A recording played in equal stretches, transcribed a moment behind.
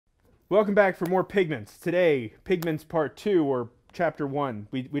Welcome back for more Pigments. Today, Pigments Part 2, or Chapter 1.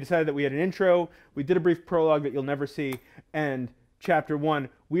 We decided that we had an intro, we did a brief prologue that you'll never see, and Chapter 1,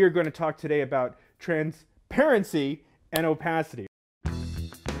 we are going to talk today about transparency and opacity.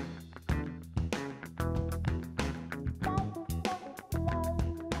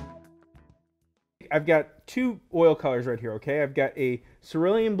 I've got two oil colors right here, okay? I've got a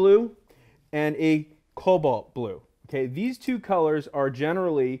cerulean blue and a cobalt blue. Okay, these two colors are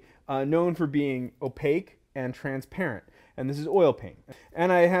generally known for being opaque and transparent, and this is oil paint.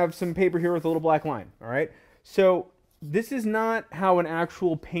 And I have some paper here with a little black line, all right? So this is not how an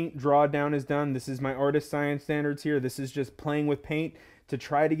actual paint drawdown is done. This is my artist science standards here. This is just playing with paint to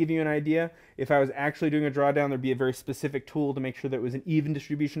try to give you an idea. If I was actually doing a drawdown, there'd be a very specific tool to make sure that it was an even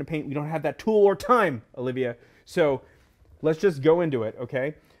distribution of paint. We don't have that tool or time, Olivia. So let's just go into it,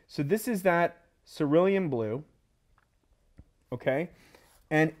 okay? So this is that cerulean blue. Okay,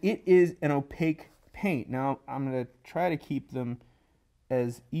 and it is an opaque paint. Now I'm going to try to keep them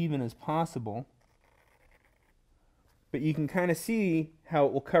as even as possible, but you can kind of see how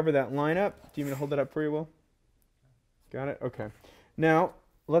it will cover that line up. Do you want me to hold that up for you, Will? Got it? Okay. Now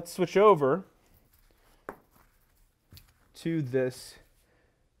let's switch over to this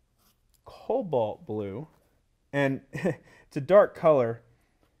cobalt blue, and it's a dark color,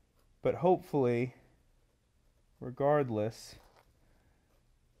 but hopefully, regardless,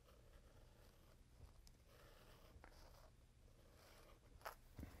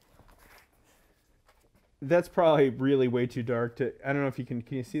 that's probably really way too dark to, I don't know if you can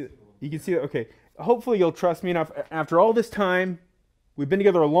you see it? You can see it, okay. Hopefully you'll trust me enough. After all this time, we've been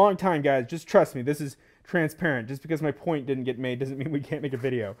together a long time, guys. Just trust me, this is transparent. Just because my point didn't get made doesn't mean we can't make a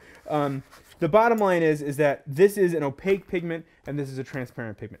video. The bottom line is that this is an opaque pigment and this is a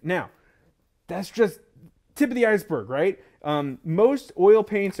transparent pigment. Now, that's just tip of the iceberg, right? Most oil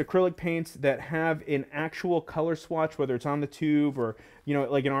paints, acrylic paints that have an actual color swatch, whether it's on the tube or, you know,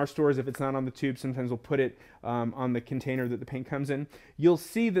 like in our stores, if it's not on the tube, sometimes we'll put it on the container that the paint comes in. You'll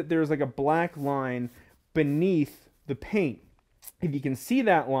see that there's like a black line beneath the paint. If you can see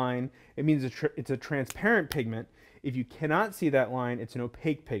that line, it means it's a transparent pigment. If you cannot see that line, it's an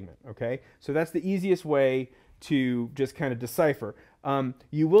opaque pigment, okay? So that's the easiest way to just kind of decipher.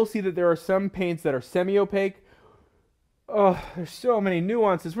 You will see that there are some paints that are semi-opaque. Oh, there's so many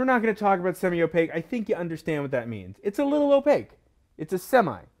nuances. We're not going to talk about semi-opaque. I think you understand what that means. It's a little opaque. It's a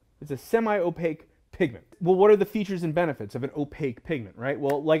semi-opaque pigment. Well, what are the features and benefits of an opaque pigment, right?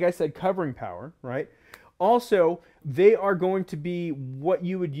 Well, like I said, covering power, right? Also, they are going to be what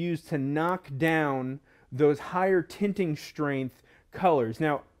you would use to knock down those higher tinting strength colors.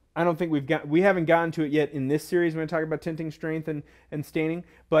 Now, I don't think we haven't gotten to it yet in this series when we talk about tinting strength and staining,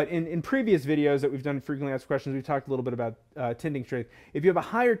 but in previous videos that we've done frequently asked questions, we've talked a little bit about tinting strength. If you have a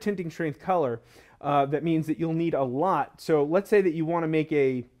higher tinting strength color, that means that you'll need a lot. So let's say that you want to make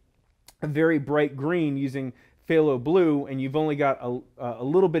a very bright green using phthalo blue, and you've only got a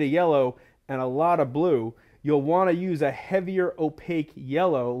little bit of yellow and a lot of blue. You'll want to use a heavier opaque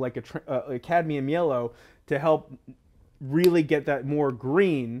yellow, like a cadmium yellow, to help really get that more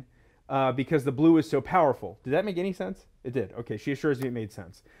green because the blue is so powerful. Did that make any sense? It did. Okay, she assures me it made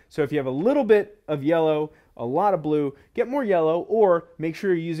sense. So if you have a little bit of yellow, a lot of blue, get more yellow, or make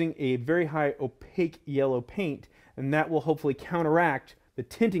sure you're using a very high opaque yellow paint, and that will hopefully counteract the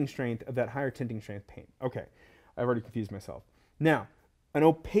tinting strength of that higher tinting strength paint. Okay, I've already confused myself. Now, an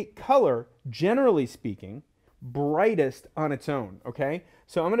opaque color, generally speaking, brightest on its own, okay?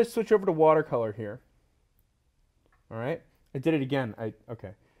 So I'm going to switch over to watercolor here. All right, I did it again. Okay, I'm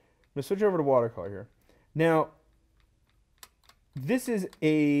going to switch over to watercolor here. Now, this is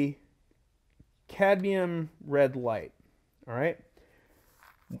a Cadmium Red Light, all right?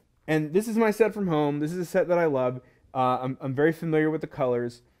 And this is my set from home. This is a set that I love. I'm very familiar with the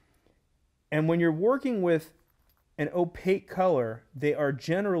colors. And when you're working with an opaque color, they are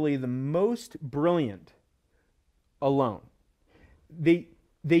generally the most brilliant alone. They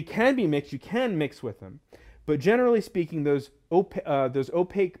can be mixed. You can mix with them. But generally speaking, those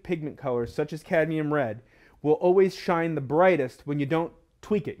opaque pigment colors, such as cadmium red, will always shine the brightest when you don't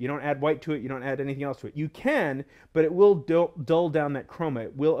tweak it. You don't add white to it. You don't add anything else to it. You can, but it will dull down that chroma.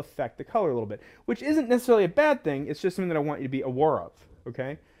 It will affect the color a little bit, which isn't necessarily a bad thing. It's just something that I want you to be aware of,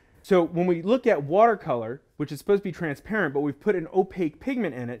 okay? So when we look at watercolor, which is supposed to be transparent, but we've put an opaque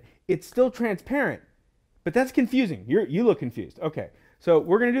pigment in it, it's still transparent. But that's confusing. You look confused. Okay, so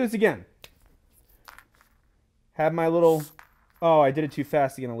we're going to do this again. Have my little, oh, I did it too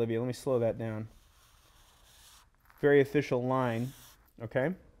fast again, Olivia. Let me slow that down. Very official line,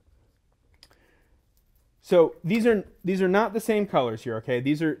 okay? So these are not the same colors here, okay?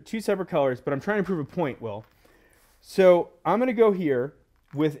 These are two separate colors, but I'm trying to prove a point, Will. So I'm going to go here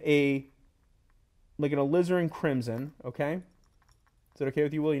with like an alizarin crimson, okay? Is that okay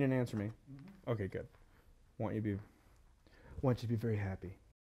with you, Will? You didn't answer me. Mm-hmm. Okay, good. Want you to be very happy.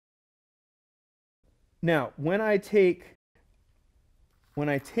 Now, when I take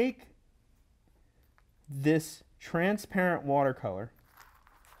this transparent watercolor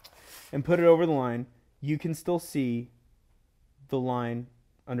and put it over the line, you can still see the line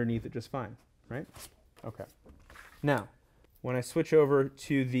underneath it just fine, right? Okay. Now, when I switch over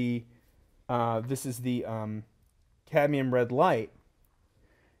to the, this is the Cadmium Red Light,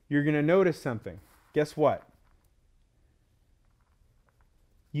 you're going to notice something. Guess what?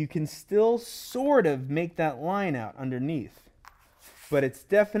 You can still sort of make that line out underneath, but it's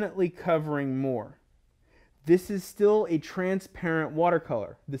definitely covering more. This is still a transparent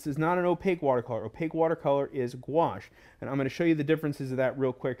watercolor. This is not an opaque watercolor. Opaque watercolor is gouache, and I'm going to show you the differences of that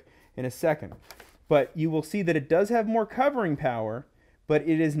real quick in a second. But you will see that it does have more covering power, but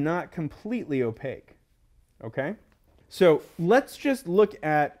it is not completely opaque. Okay? So let's just look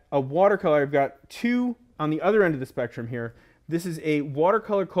at a watercolor. I've got two on the other end of the spectrum here. This is a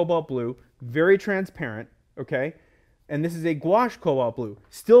watercolor Cobalt Blue, very transparent, okay? And this is a gouache Cobalt Blue,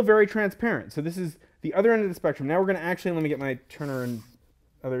 still very transparent. So this is the other end of the spectrum. Now we're going to actually, let me get my turner and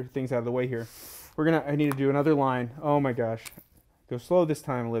other things out of the way here. I need to do another line. Oh my gosh. Go slow this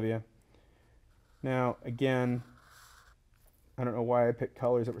time, Olivia. Now, again, I don't know why I picked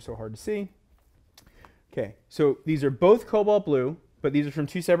colors that were so hard to see. Okay, so these are both Cobalt Blue, but these are from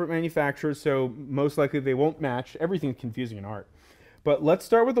two separate manufacturers, so most likely they won't match. Everything's confusing in art. But let's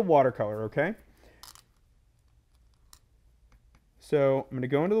start with the watercolor, okay? So I'm going to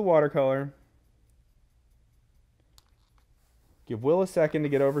go into the watercolor. Give Will a second to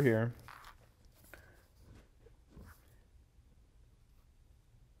get over here.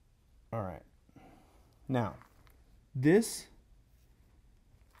 All right. Now, this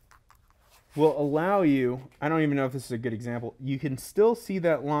will allow you, I don't even know if this is a good example, you can still see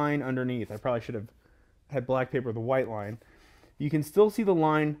that line underneath. I probably should have had black paper with a white line. You can still see the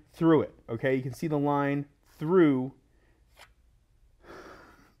line through it, okay? You can see the line through.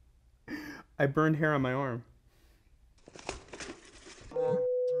 I burned hair on my arm.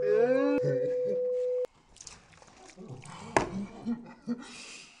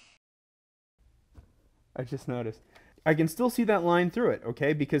 I just noticed. I can still see that line through it,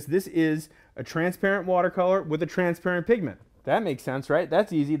 okay? Because this is a transparent watercolor with a transparent pigment. That makes sense, right?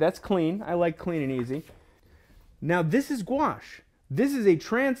 That's easy. That's clean. I like clean and easy. Now this is gouache. This is a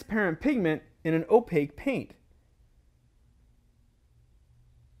transparent pigment in an opaque paint.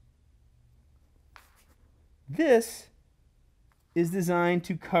 This is designed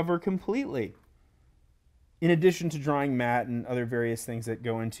to cover completely, in addition to drawing matte and other various things that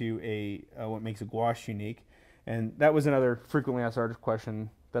go into what makes a gouache unique. And that was another frequently asked artist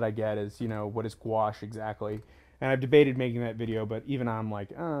question that I get is, you know, what is gouache exactly? And I've debated making that video, but even I'm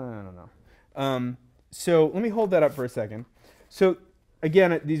like, I don't know. So let me hold that up for a second. So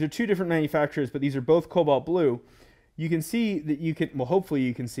again, these are two different manufacturers, but these are both Cobalt Blue. You can see that you can, well, hopefully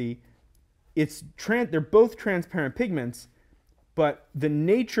you can see, they're both transparent pigments, but the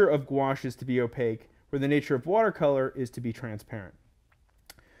nature of gouache is to be opaque, where the nature of watercolor is to be transparent.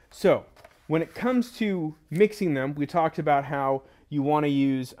 So when it comes to mixing them, we talked about how you want to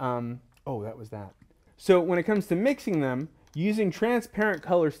use, oh, that was that. So when it comes to mixing them, using transparent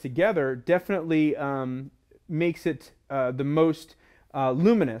colors together definitely makes it the most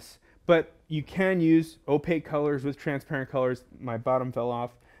luminous, but you can use opaque colors with transparent colors. My bottom fell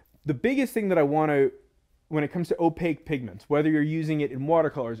off. The biggest thing that I want to, when it comes to opaque pigments, whether you're using it in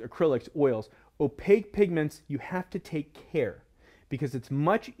watercolors, acrylics, oils, opaque pigments, you have to take care, because it's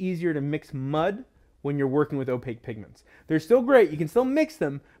much easier to mix mud when you're working with opaque pigments. They're still great, you can still mix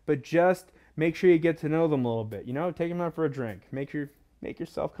them, but just make sure you get to know them a little bit. You know, take them out for a drink, make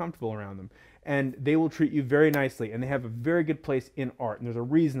yourself comfortable around them, and they will treat you very nicely, and they have a very good place in art, and there's a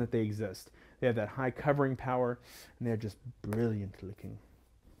reason that they exist. They have that high covering power, and they're just brilliant looking.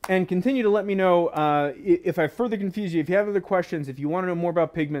 And continue to let me know if I further confuse you. If you have other questions, if you want to know more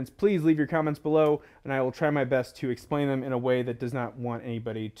about pigments, please leave your comments below, and I will try my best to explain them in a way that does not want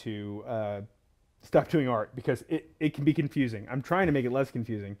anybody to stop doing art, because it can be confusing. I'm trying to make it less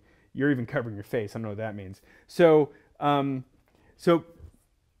confusing. You're even covering your face. I don't know what that means. So, so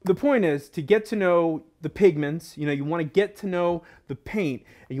the point is to get to know the pigments. You know, you want to get to know the paint,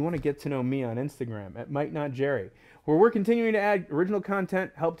 and you want to get to know me on Instagram at MikeNotJerry, where we're continuing to add original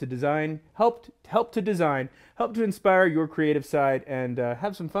content, help to inspire your creative side, and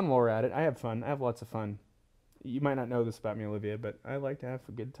have some fun while we're at it. I have fun. I have lots of fun You might not know this about me, Olivia, but I like to have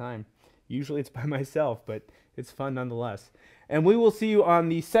a good time. Usually it's by myself, but it's fun nonetheless. And we will see you on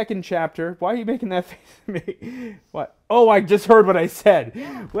the second chapter. Why are you making that face at me? What? Oh, I just heard what I said.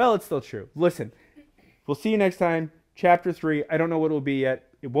 Yeah. Well, it's still true. Listen, we'll see you next time. Chapter 3. I don't know what it will be yet.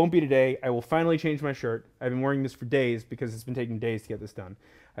 It won't be today. I will finally change my shirt. I've been wearing this for days because it's been taking days to get this done.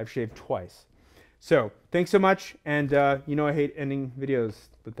 I've shaved twice. So, thanks so much. And you know I hate ending videos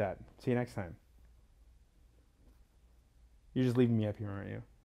with that. See you next time. You're just leaving me up here, aren't you?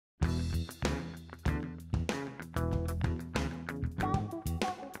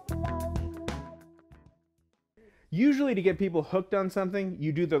 Usually to get people hooked on something,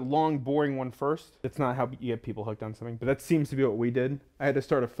 you do the long, boring one first. That's not how you get people hooked on something, but that seems to be what we did. I had to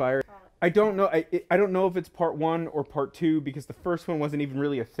start a fire. I don't know. I don't know if it's part 1 or part 2 because the first one wasn't even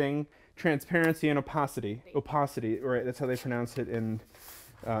really a thing. Transparency and opacity. Opacity, right? That's how they pronounce it in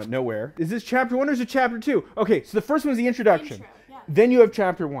Nowhere. Is this chapter 1 or is it chapter 2? Okay, so the first one's the introduction. Intro, yeah. Then you have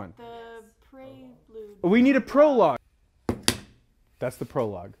chapter 1. The prelude. We need a prologue. That's the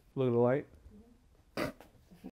prologue. Look at the light.